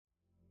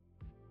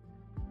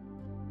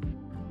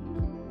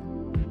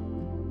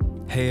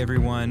Hey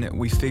everyone,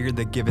 we figured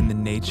that given the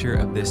nature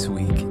of this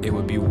week, it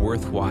would be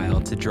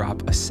worthwhile to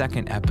drop a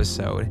second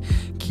episode,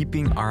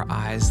 keeping our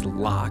eyes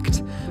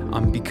locked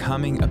on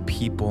becoming a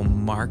people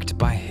marked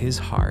by His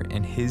heart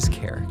and His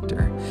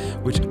character,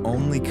 which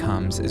only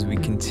comes as we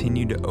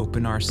continue to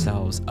open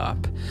ourselves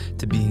up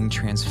to being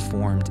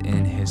transformed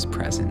in His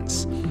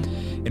presence.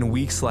 In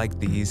weeks like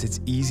these, it's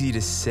easy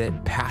to sit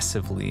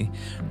passively,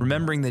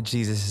 remembering that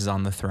Jesus is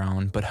on the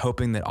throne, but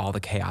hoping that all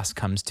the chaos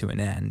comes to an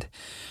end.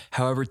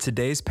 However,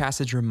 today's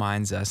passage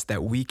reminds us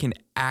that we can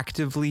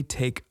actively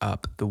take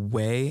up the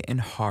way and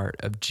heart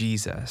of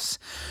Jesus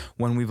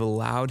when we've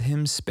allowed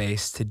Him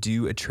space to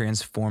do a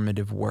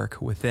transformative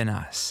work within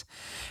us.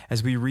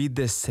 As we read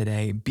this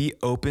today, be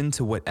open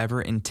to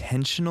whatever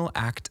intentional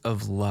act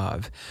of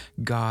love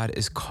God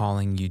is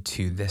calling you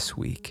to this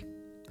week.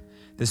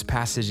 This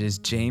passage is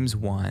James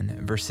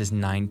 1, verses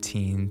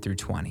 19 through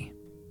 20.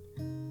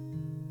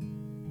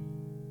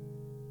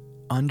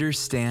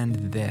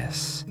 Understand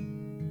this,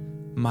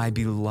 my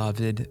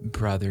beloved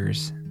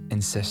brothers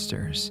and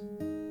sisters.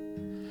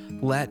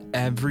 Let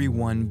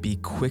everyone be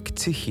quick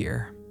to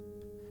hear,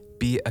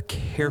 be a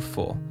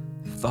careful,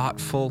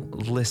 thoughtful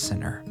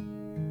listener,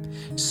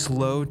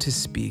 slow to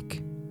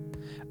speak,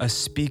 a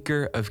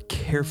speaker of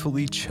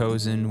carefully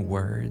chosen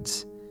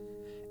words,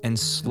 and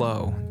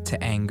slow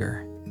to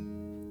anger.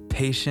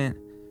 Patient,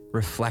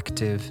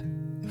 reflective,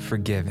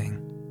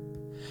 forgiving.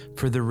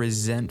 For the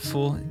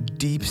resentful,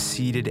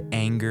 deep-seated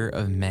anger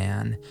of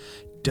man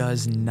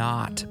does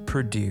not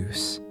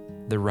produce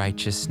the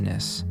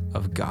righteousness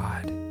of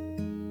God.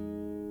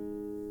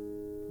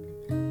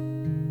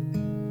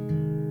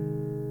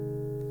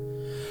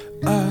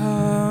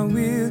 I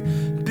will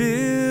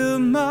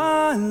build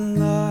my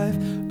life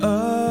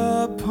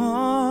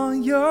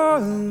upon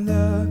your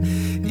love.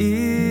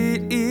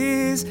 It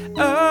is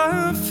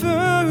a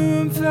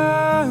firm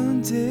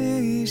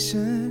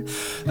foundation.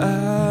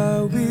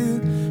 I will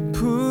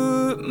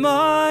put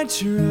my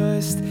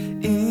trust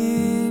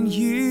in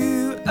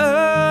you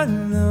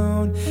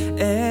alone,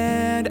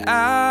 and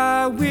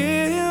I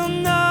will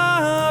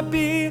not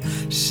be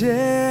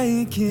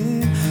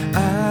shaken.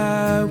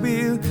 I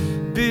will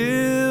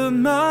build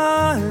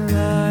my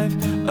life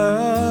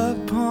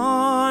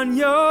upon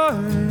your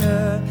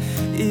love.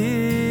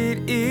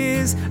 It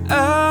is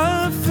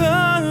a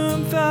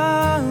firm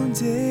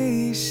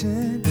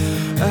foundation.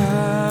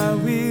 I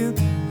will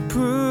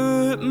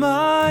put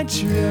my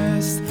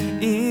trust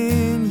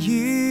in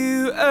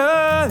you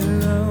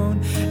alone,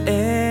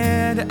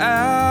 and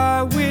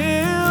I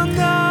will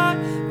not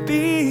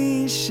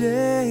be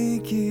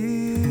shaken.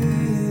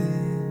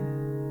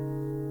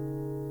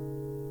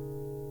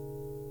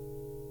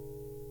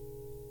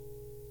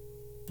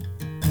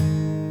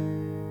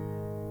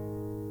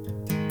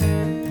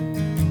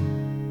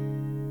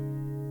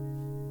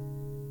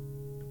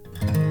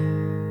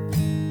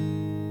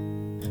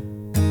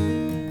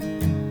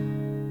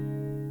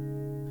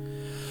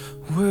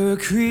 Were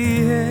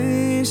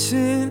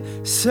creation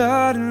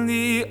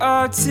suddenly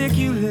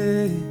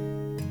articulate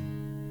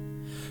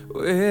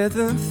with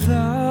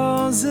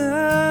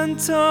 1,000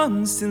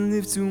 tongues to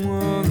lift to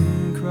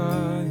one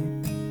cry?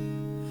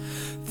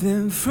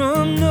 Then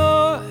from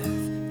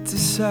north to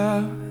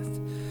south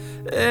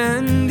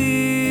and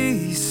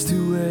east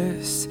to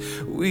west,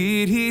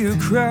 we'd hear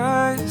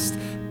Christ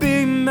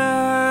be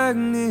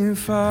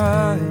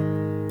magnified.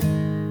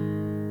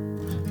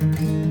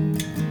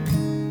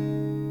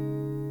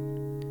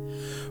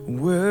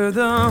 Were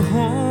the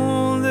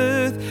whole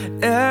earth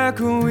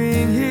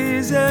echoing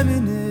His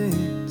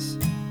eminence,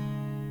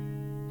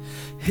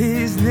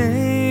 His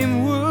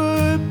name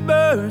would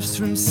burst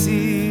from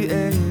sea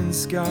and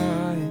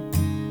sky.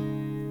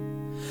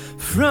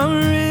 From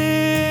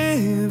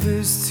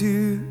rivers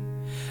to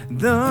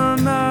the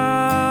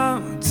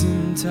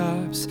mountain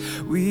tops,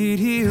 we'd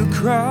hear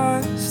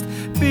Christ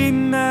be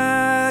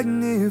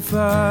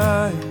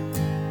magnified.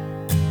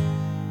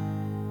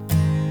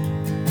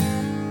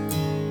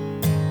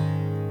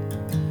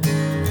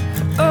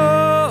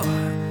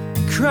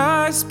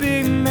 Christ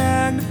be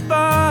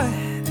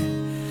magnified,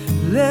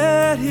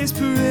 let His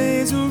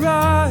praise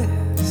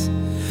arise.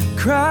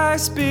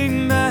 Christ be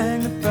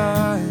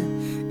magnified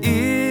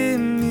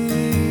in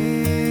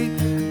me.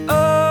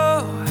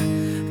 Oh,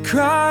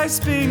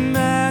 Christ be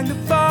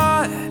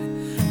magnified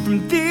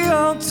from the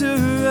altar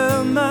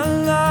of my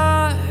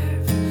life.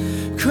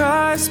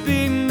 Christ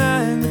be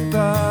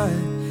magnified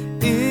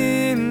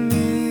in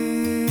me.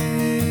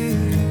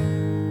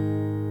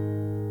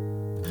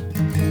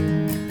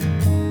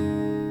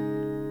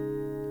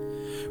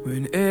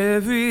 When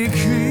every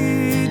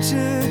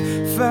creature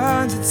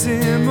finds its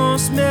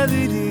inmost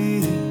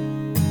melody,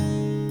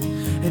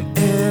 and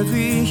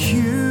every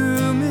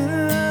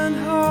human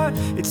heart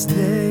its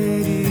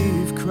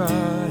native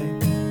cry,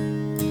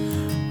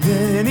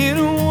 then in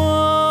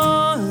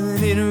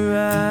one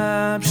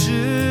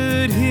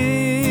enraptured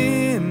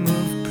hymn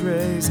of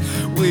praise,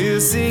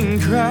 we'll sing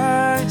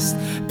Christ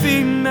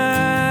be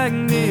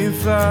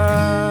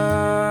magnified.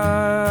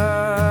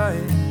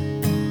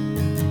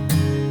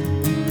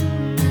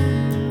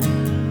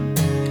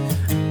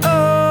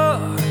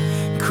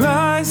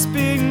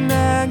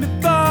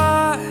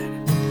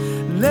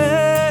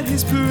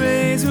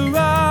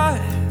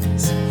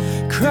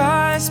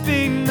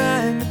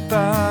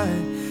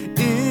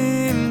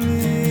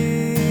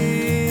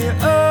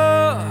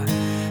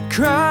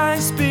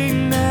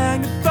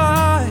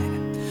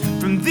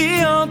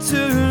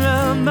 altar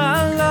of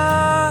my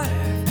life,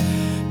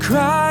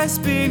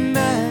 Christ be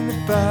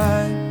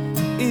magnified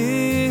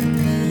in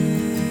me.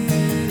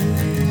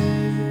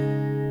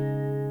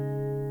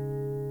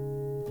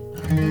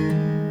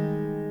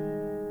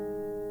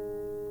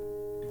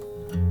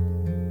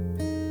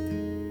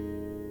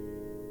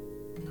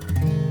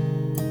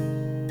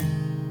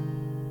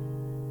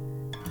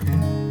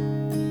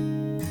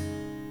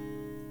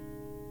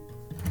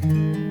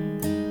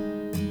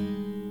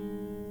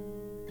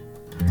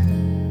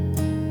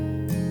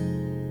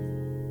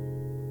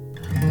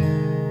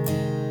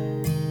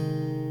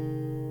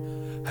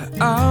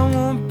 I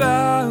won't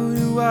bow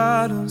to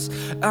idols,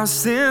 I'll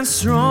stand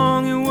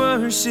strong and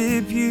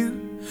worship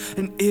you.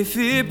 And if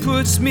it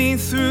puts me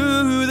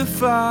through the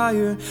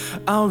fire,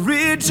 I'll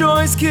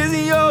rejoice 'cause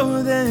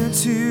you're there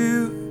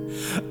too.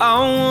 I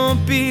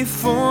won't be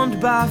formed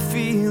by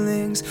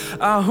feelings,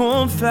 I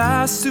hold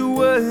fast to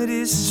what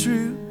is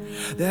true.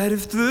 That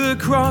if the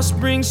cross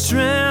brings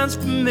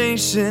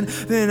transformation,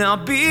 then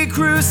I'll be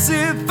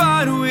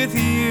crucified with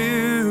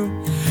you.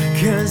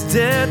 'Cause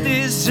death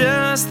is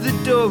just the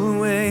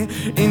doorway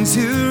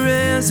into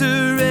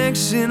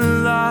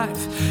resurrection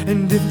life.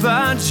 And if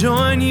I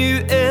join you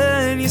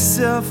in your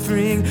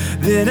suffering,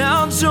 then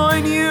I'll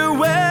join you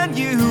when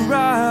you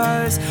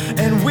rise.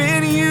 And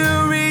when you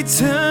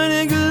return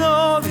in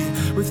glory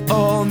with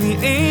all the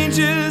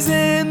angels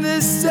and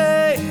the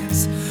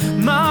saints,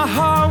 my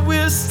heart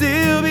will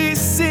still be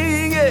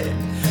singing,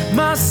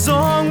 my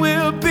song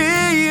will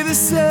be the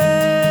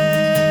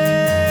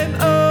same.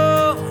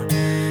 Oh,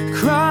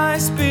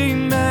 Christ be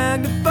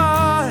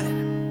magnified,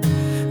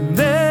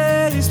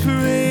 let his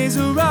praise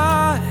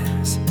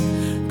arise.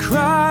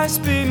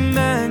 Christ be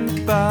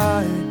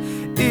magnified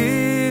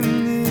in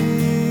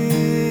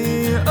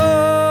me.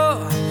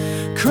 Oh,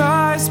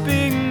 Christ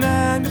be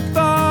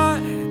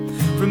magnified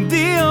from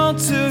the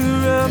altar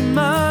of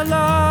my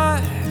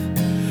life.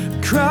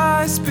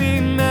 Christ be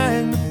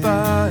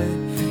magnified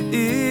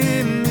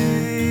in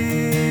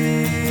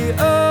me.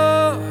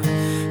 Oh,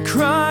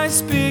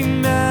 Christ be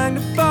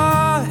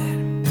magnified,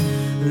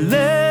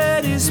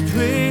 let his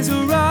praise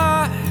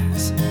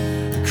arise.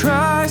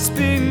 Christ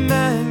be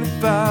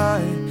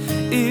magnified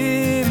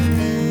in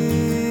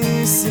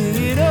me. Sing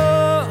it,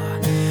 oh,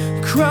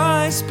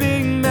 Christ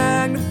be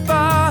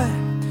magnified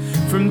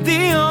from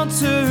the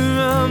altar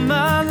of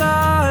my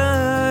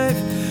life.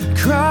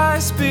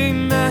 Christ be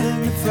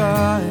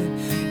magnified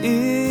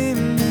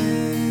in me.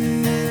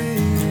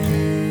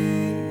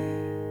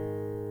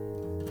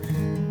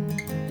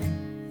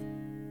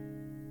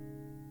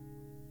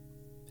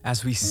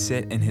 As we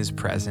sit in his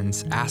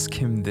presence, ask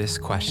him this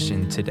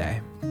question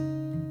today.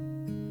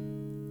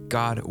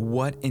 God,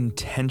 what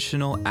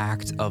intentional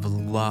act of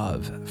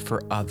love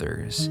for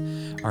others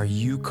are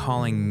you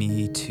calling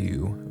me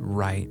to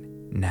right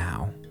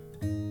now?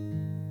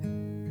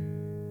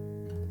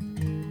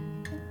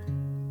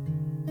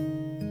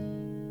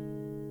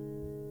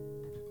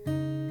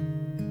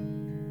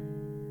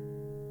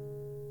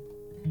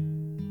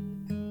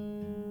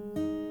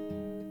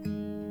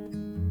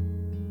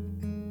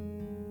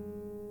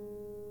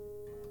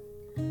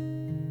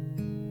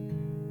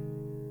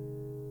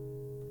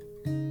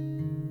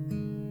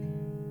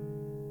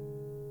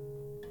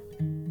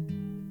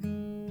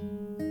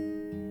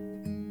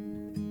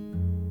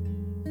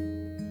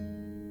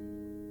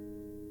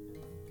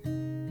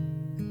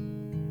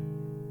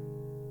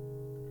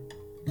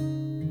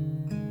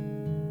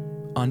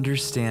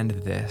 Understand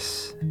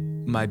this,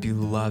 my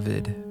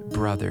beloved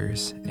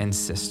brothers and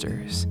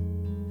sisters.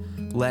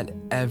 Let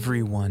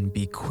everyone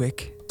be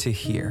quick to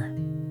hear.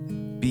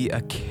 Be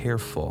a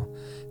careful,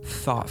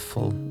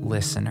 thoughtful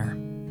listener,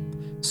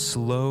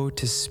 slow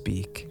to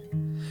speak,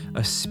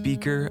 a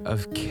speaker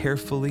of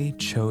carefully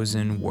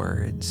chosen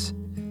words,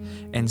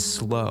 and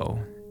slow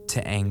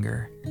to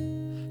anger,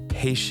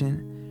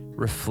 patient,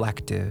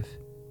 reflective,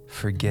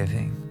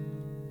 forgiving.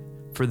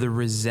 For the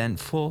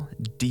resentful,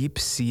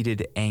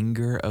 deep-seated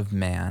anger of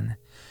man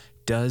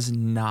does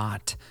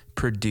not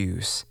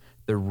produce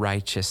the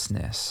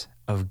righteousness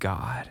of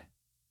God.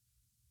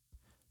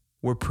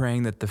 We're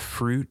praying that the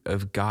fruit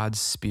of God's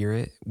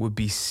Spirit would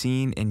be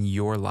seen in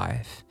your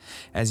life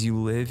as you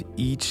live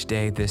each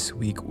day this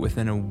week with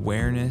an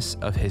awareness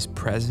of his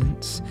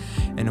presence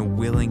and a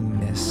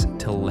willingness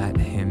to let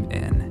him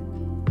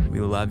in.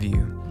 We love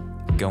you.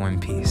 Go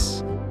in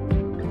peace.